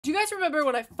guys remember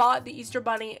when I fought the Easter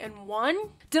Bunny and won?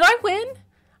 Did I win?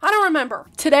 I don't remember.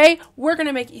 Today, we're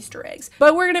gonna make Easter eggs,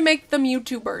 but we're gonna make them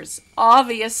YouTubers,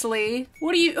 obviously.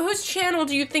 Whose channel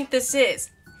do you think this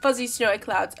is?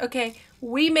 FuzzySnowyClouds. Okay,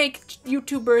 we make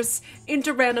YouTubers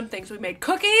into random things. We made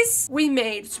cookies, we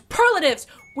made superlatives,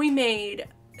 we made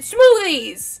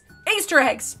smoothies, Easter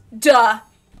eggs, duh.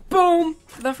 Boom!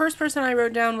 The first person I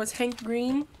wrote down was Hank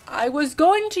Green. I was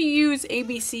going to use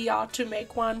ABC to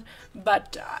make one,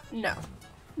 but no.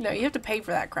 No, you have to pay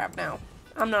for that crap now.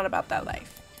 I'm not about that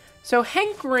life. So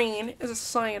Hank Green is a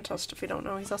scientist, if you don't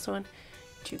know. He's also on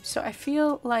YouTube. So I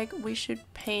feel like we should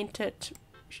paint it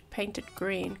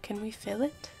green. Can we fill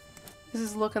it? This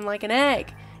is looking like an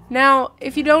egg. Now,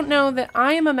 if you don't know that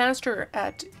I am a master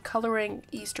at coloring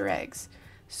Easter eggs,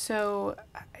 so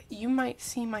you might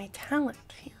see my talent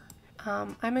here.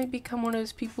 I might become one of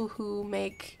those people who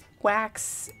make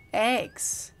wax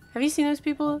eggs. Have you seen those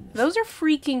people? Those are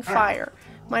freaking fire.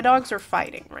 My dogs are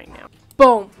fighting right now.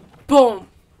 Boom. Boom.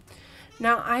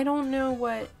 Now, I don't know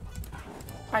what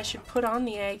I should put on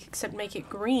the egg except make it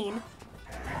green.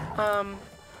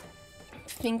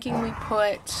 Thinking we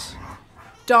put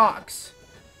dogs.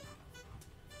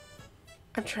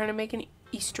 I'm trying to make an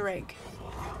Easter egg.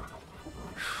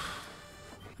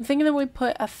 I'm thinking that we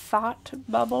put a thought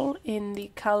bubble in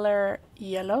the color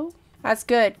yellow. That's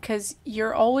good, because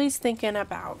you're always thinking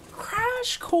about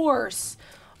Crash Course.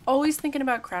 Always thinking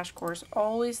about Crash Course.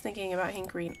 Always thinking about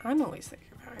Hank Green. I'm always thinking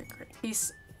about Hank Green.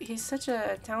 He's such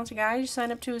a talented guy. I just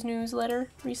signed up to his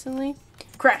newsletter recently.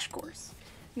 Crash Course.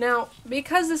 Now,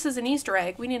 because this is an Easter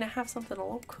egg, we need to have something a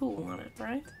little cool on it,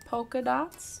 right? Polka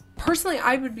dots. Personally,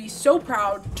 I would be so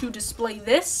proud to display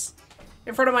this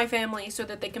in front of my family so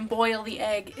that they can boil the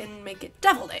egg and make it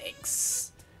deviled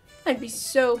eggs. I'd be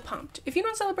so pumped. If you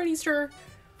don't celebrate Easter,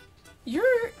 you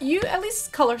at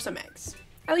least color some eggs.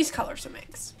 At least color some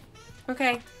eggs.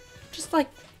 Okay? Just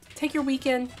like take your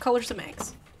weekend, color some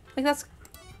eggs. Like that's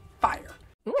fire.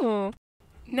 Ooh.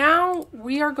 Now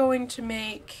we are going to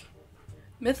make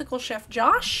Mythical Chef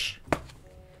Josh.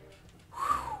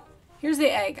 Here's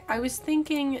the egg. I was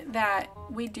thinking that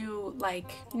we do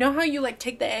like, you know how you like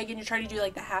take the egg and you try to do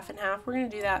like the half and half? We're gonna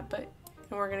do that, and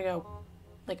we're gonna go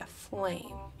like a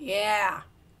flame. Yeah.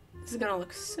 This is gonna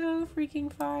look so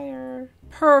freaking fire.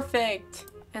 Perfect.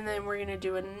 And then we're gonna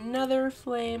do another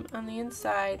flame on the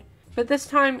inside. But this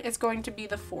time it's going to be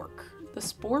the fork. The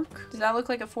spork? Does that look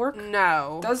like a fork?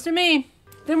 No. Does to me.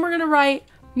 Then we're gonna write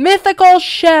Mythical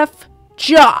Chef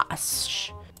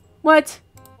Josh. What?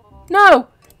 No!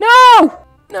 No!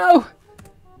 No!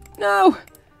 No!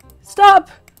 Stop!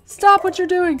 Stop what you're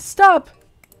doing! Stop!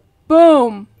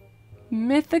 Boom!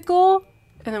 Mythical.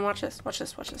 And then watch this. Watch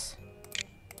this. Watch this.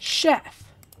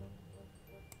 Chef.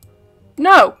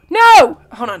 No! No!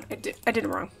 Hold on. I did it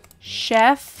wrong.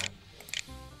 Chef.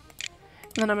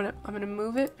 And then I'm gonna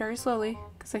move it very slowly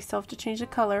because I still have to change the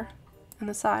color and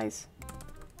the size.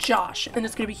 Josh. And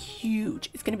it's gonna be huge.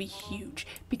 It's gonna be huge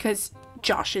because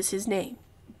Josh is his name.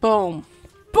 Boom.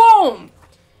 Boom!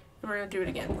 And we're gonna do it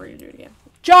again. We're gonna do it again.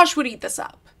 Josh would eat this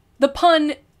up. The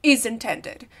pun is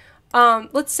intended.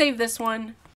 Let's save this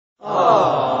one.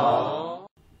 Aww.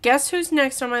 Guess who's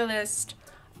next on my list?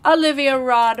 Olivia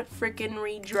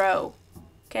RODRIGO.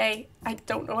 Okay? I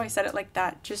don't know why I said it like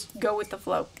that. Just go with the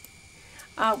flow.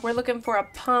 We're looking for a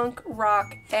punk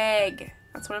rock egg.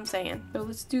 That's what I'm saying. So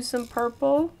let's do some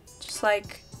purple. Just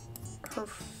like her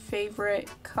favorite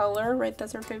color, right?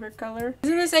 That's her favorite color.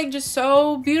 Isn't this egg just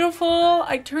so beautiful?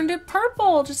 I turned it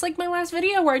purple, just like my last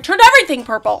video where I turned everything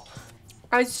purple.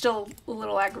 I'm still a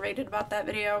little aggravated about that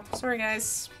video. Sorry,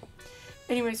 guys.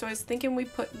 Anyway, so I was thinking we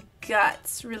put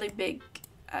guts really big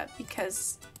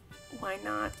because why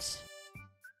not?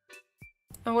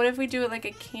 And what if we do it like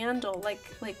a candle,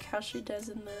 like how she does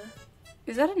in the...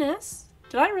 Is that an S?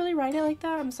 Did I really write it like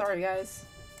that? I'm sorry, guys.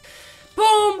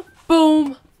 Boom,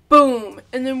 boom, boom.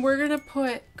 And then we're gonna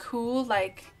put cool,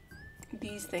 like,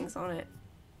 these things on it.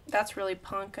 That's really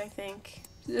punk, I think.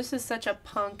 This is such a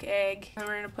punk egg. And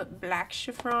we're gonna put black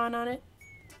chiffon on it.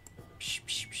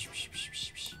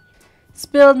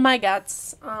 Spilled my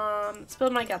guts.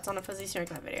 Spilled my guts on a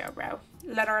FuzzySnowyCloud video, bro.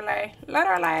 Literally.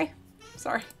 Literally.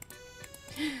 Sorry.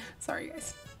 Sorry,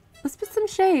 guys. Let's put some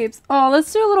shapes. Oh,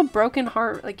 let's do a little broken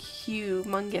heart, like,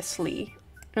 humongously.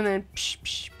 And then...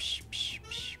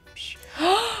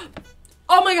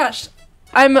 Oh my gosh.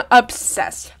 I'm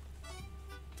obsessed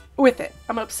with it.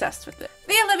 I'm obsessed with it.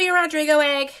 The Olivia Rodrigo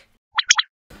egg.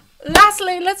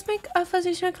 Lastly, let's make a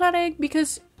FuzzySnowyCloud egg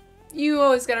because you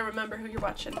always gotta remember who you're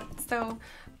watching. So,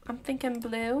 I'm thinking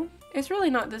blue. It's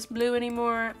really not this blue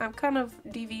anymore. I've kind of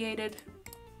deviated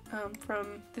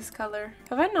from this color.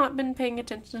 Have I not been paying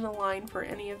attention to the line for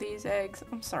any of these eggs?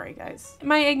 I'm sorry, guys.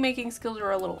 My egg making skills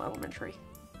are a little elementary.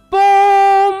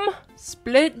 Boom!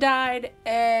 Split dyed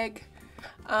egg.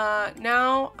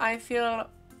 Now I feel,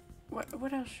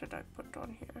 what else should I put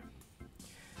on here?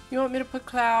 You want me to put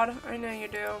cloud? I know you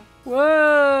do.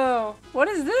 Whoa! What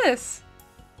is this?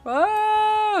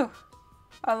 Whoa!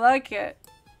 I like it.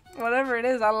 Whatever it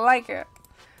is, I like it.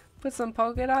 Put some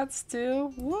polka dots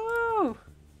too. Woo!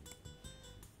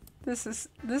 This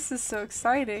is so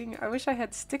exciting. I wish I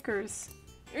had stickers.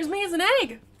 Here's me as an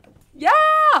egg! Yeah!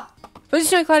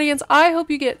 FuzzySnowyCloudians, I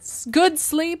hope you get good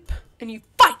sleep and you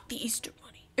fight the Easter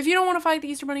Bunny. If you don't want to fight the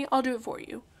Easter Bunny, I'll do it for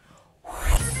you.